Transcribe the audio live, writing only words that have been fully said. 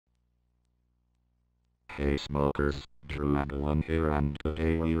Hey smokers, Drew here, and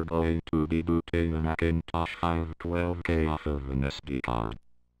today we're going to be booting a Macintosh 512K off of an SD card.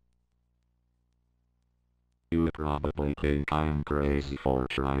 You probably think I'm crazy for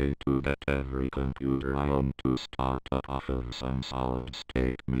trying to get every computer I own to start up off of some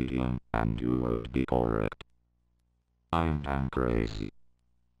solid-state medium, and you would be correct. I'm damn crazy.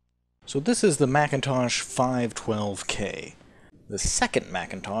 So this is the Macintosh 512K, the second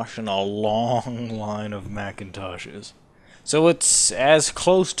Macintosh in a long line of Macintoshes. So it's as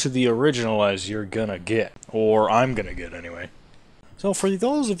close to the original as you're gonna get, or I'm gonna get anyway. So for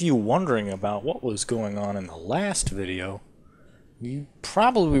those of you wondering about what was going on in the last video, you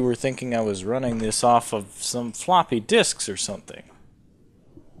probably were thinking I was running this off of some floppy disks or something.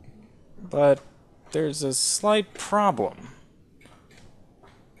 But there's a slight problem.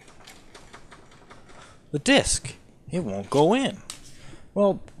 The disk, it won't go in.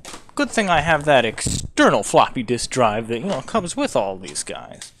 Well, good thing I have that external floppy disk drive that, comes with all these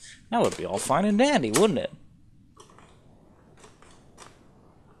guys. That would be all fine and dandy, wouldn't it?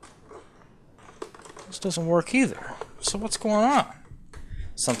 This doesn't work either. So what's going on?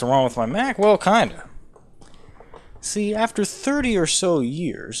 Something wrong with my Mac? Well, kinda. See, after 30 or so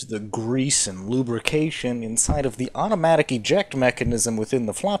years, the grease and lubrication inside of the automatic eject mechanism within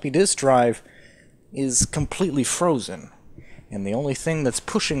the floppy disk drive is completely frozen, and the only thing that's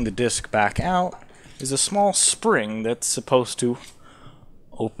pushing the disk back out is a small spring that's supposed to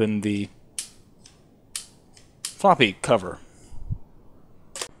open the floppy cover.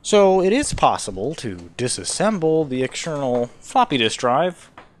 So it is possible to disassemble the external floppy disk drive,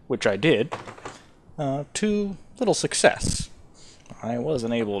 which I did, to little success. I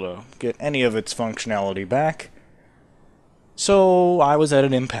wasn't able to get any of its functionality back, so I was at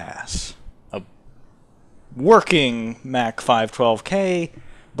an impasse. Working Mac 512K,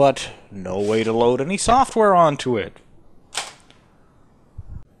 but no way to load any software onto it.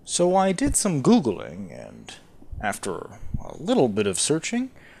 So I did some Googling, and after a little bit of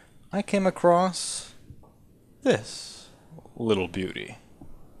searching, I came across this little beauty.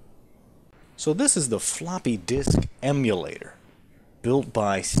 So this is the floppy disk emulator, built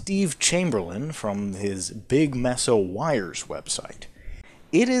by Steve Chamberlain from his Big Meso Wires website.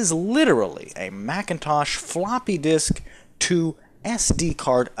 It is literally a Macintosh floppy disk to SD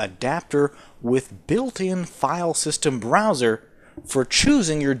card adapter with built-in file system browser for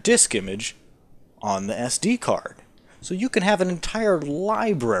choosing your disk image on the SD card. So you can have an entire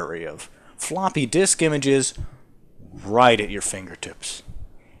library of floppy disk images right at your fingertips.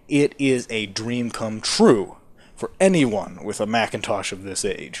 It is a dream come true for anyone with a Macintosh of this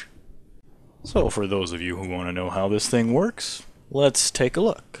age. So for those of you who want to know how this thing works, let's take a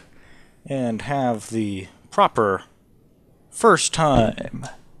look and have the proper first time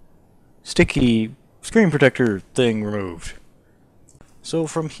sticky screen protector thing removed. So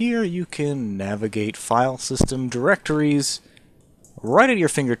from here you can navigate file system directories right at your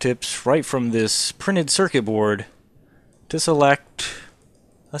fingertips, right from this printed circuit board, to select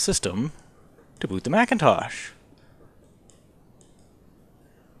a system to boot the Macintosh.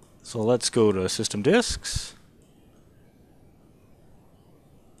 So let's go to System Disks.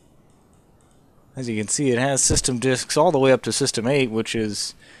 As you can see, it has system disks all the way up to System 8, which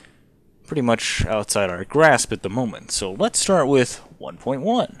is pretty much outside our grasp at the moment. So let's start with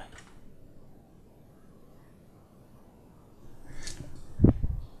 1.1.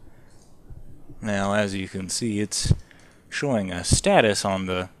 Now, as you can see, it's showing a status on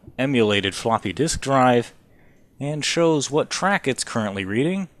the emulated floppy disk drive and shows what track it's currently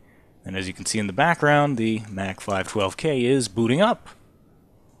reading. And as you can see in the background, the Mac 512K is booting up.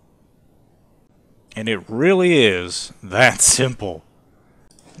 And it really is that simple.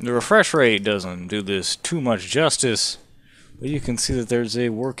 The refresh rate doesn't do this too much justice, but you can see that there's a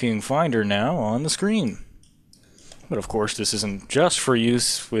working Finder now on the screen. But of course, this isn't just for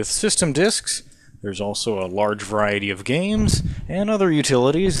use with system disks. There's also a large variety of games and other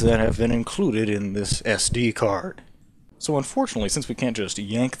utilities that have been included in this SD card. So unfortunately, since we can't just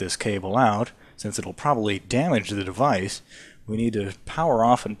yank this cable out, since it'll probably damage the device, we need to power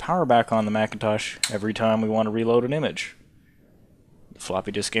off and power back on the Macintosh every time we want to reload an image. The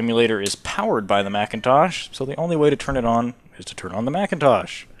floppy disk emulator is powered by the Macintosh, so the only way to turn it on is to turn on the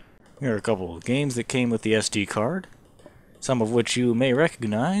Macintosh. Here are a couple of games that came with the SD card, some of which you may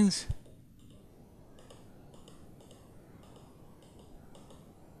recognize.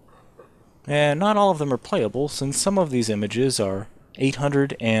 And not all of them are playable, since some of these images are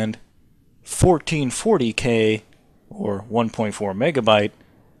 800 and 1440K or 1.4 megabyte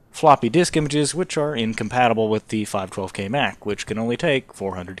floppy disk images, which are incompatible with the 512K Mac, which can only take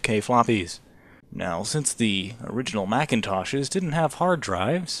 400K floppies. Now, since the original Macintoshes didn't have hard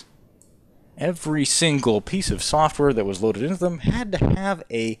drives, every single piece of software that was loaded into them had to have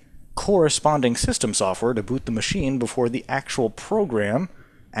a corresponding system software to boot the machine before the actual program,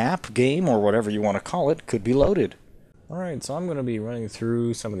 app, game, or whatever you want to call it, could be loaded. Alright, so I'm going to be running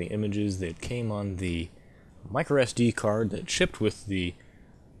through some of the images that came on the microSD card that shipped with the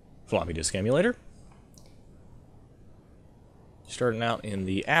floppy disk emulator. Starting out in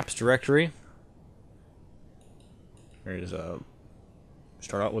the apps directory, there's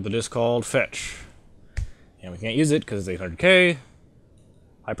start out with a disk called Fetch. And we can't use it because it's 800K,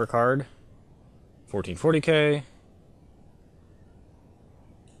 HyperCard, 1440K,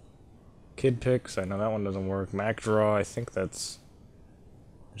 KidPix, I know that one doesn't work, MacDraw, I think that's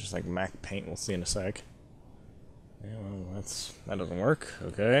just like Mac Paint, we'll see in a sec. Yeah, well, that doesn't work,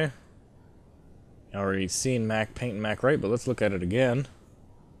 okay. Already seen Mac Paint and Mac Write, but let's look at it again.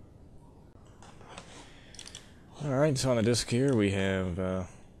 Alright, so on the disk here we have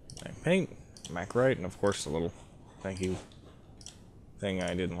Mac Paint, Mac Write, and of course the little thank you thing I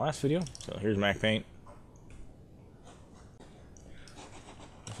did in the last video. So here's Mac Paint.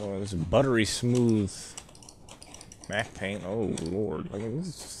 So this is buttery smooth Mac Paint. Oh lord, like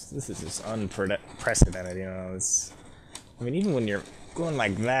this is just unprecedented, you know. I mean, even when you're going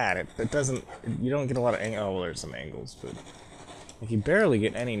like that, it doesn't, you don't get a lot of oh, well, there's some angles, but like you barely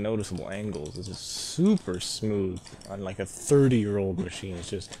get any noticeable angles. This is super smooth on like a 30-year-old machine. It's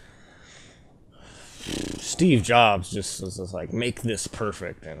just Steve Jobs just was just like, make this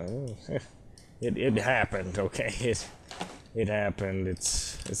perfect, and it happened. Okay, it happened.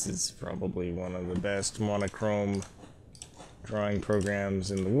 This is probably one of the best monochrome drawing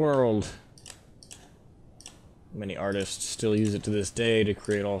programs in the world. Many artists still use it to this day to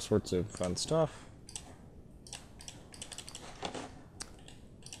create all sorts of fun stuff.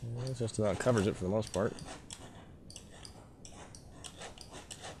 It just about covers it for the most part.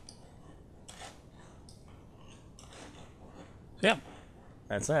 So yeah,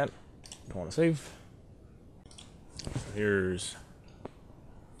 that's that. Don't want to save. So here's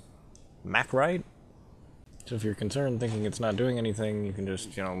Mac Write. So if you're concerned thinking it's not doing anything, you can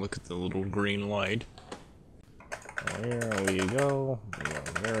just, you know, look at the little green light. There we go.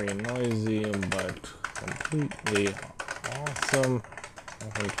 Very noisy, but completely awesome.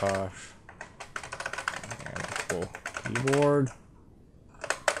 Macintosh. And a cool keyboard.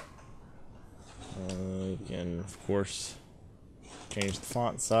 You can, of course, change the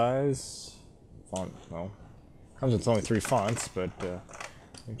font size. Well, comes with only 3 fonts, but you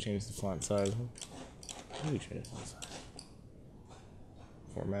can change the font size. How do you change the font size?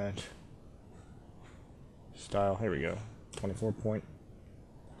 Format. Style, here we go, 24 point,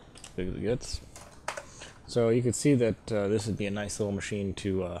 big as it gets. So you can see that this would be a nice little machine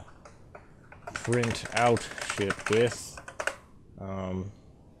to print out shit with,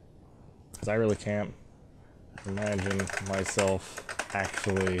 because I really can't imagine myself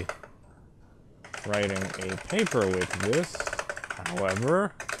actually writing a paper with this.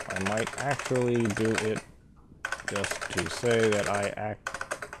 However, I might actually do it just to say that I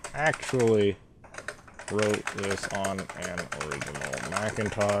actually wrote this on an original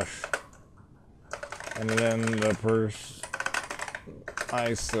Macintosh, and then the person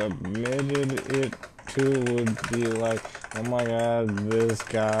I submitted it to would be like, oh my god, this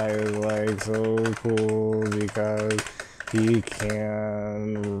guy is like so cool because he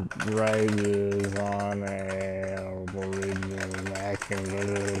can write this on an original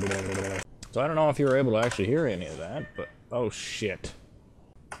Macintosh. So I don't know if you were able to actually hear any of that, but oh shit.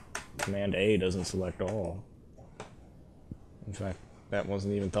 Command A doesn't select all. In fact, that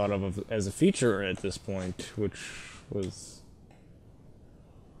wasn't even thought of as a feature at this point, which was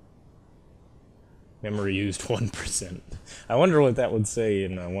memory used 1%. I wonder what that would say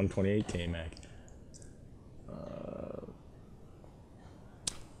in 128K Mac.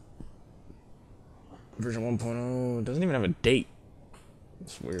 Version 1.0 doesn't even have a date.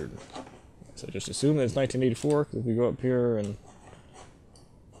 It's weird. So just assume that it's 1984, because if we go up here and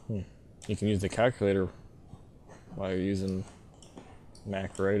you can use the calculator while you're using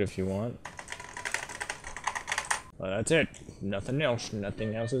Mac Write if you want. But that's it. Nothing else.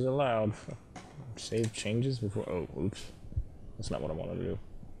 Nothing else is allowed. Save changes before. Oh, oops. That's not what I wanted to do.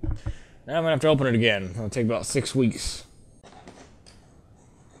 Now I'm gonna have to open it again. It'll take about 6 weeks.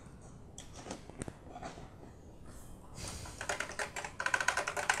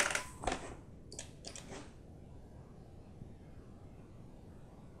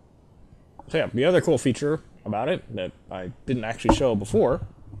 So yeah, the other cool feature about it that I didn't actually show before,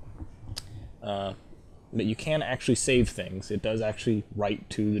 that you can actually save things. It does actually write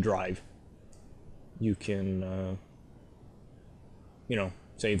to the drive. you can, you know,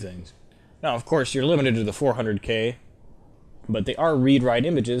 save things. Now, of course, you're limited to the 400K, but they are read-write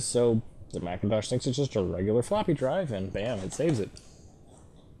images, so the Macintosh thinks it's just a regular floppy drive, and bam, it saves it.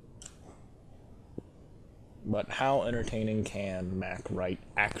 But how entertaining can Mac write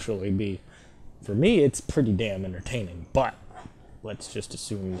actually be? For me, it's pretty damn entertaining, but let's just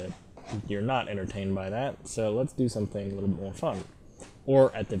assume that you're not entertained by that, so let's do something a little bit more fun.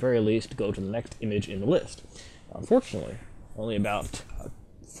 Or, at the very least, go to the next image in the list. Unfortunately, only about a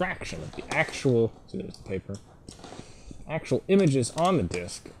fraction of the actual, so there's the paper, actual images on the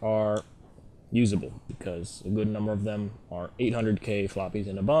disk are usable, because a good number of them are 800K floppies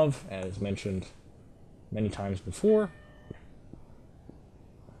and above, as mentioned many times before.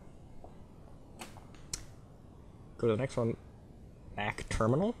 Go to the next one, Mac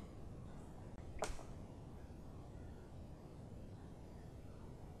Terminal.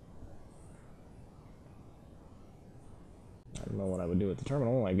 I don't know what I would do with the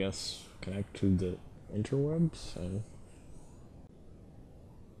terminal. I guess connect to the interwebs.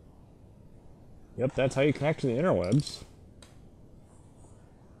 Yep, that's how you connect to the interwebs.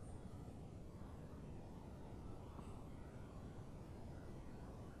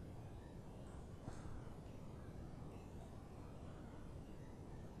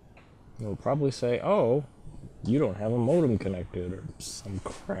 It'll probably say, oh, you don't have a modem connected, or some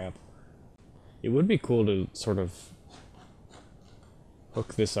crap. It would be cool to sort of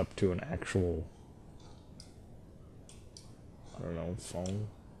hook this up to an actual, I don't know, phone.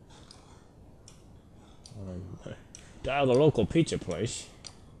 Dial the local pizza place.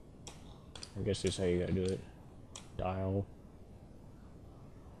 I guess that's how you gotta do it. Dial.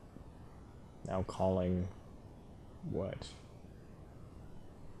 Now calling what?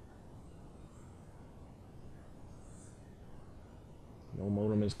 No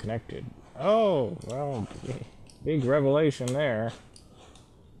modem is connected. Oh, well, big revelation there.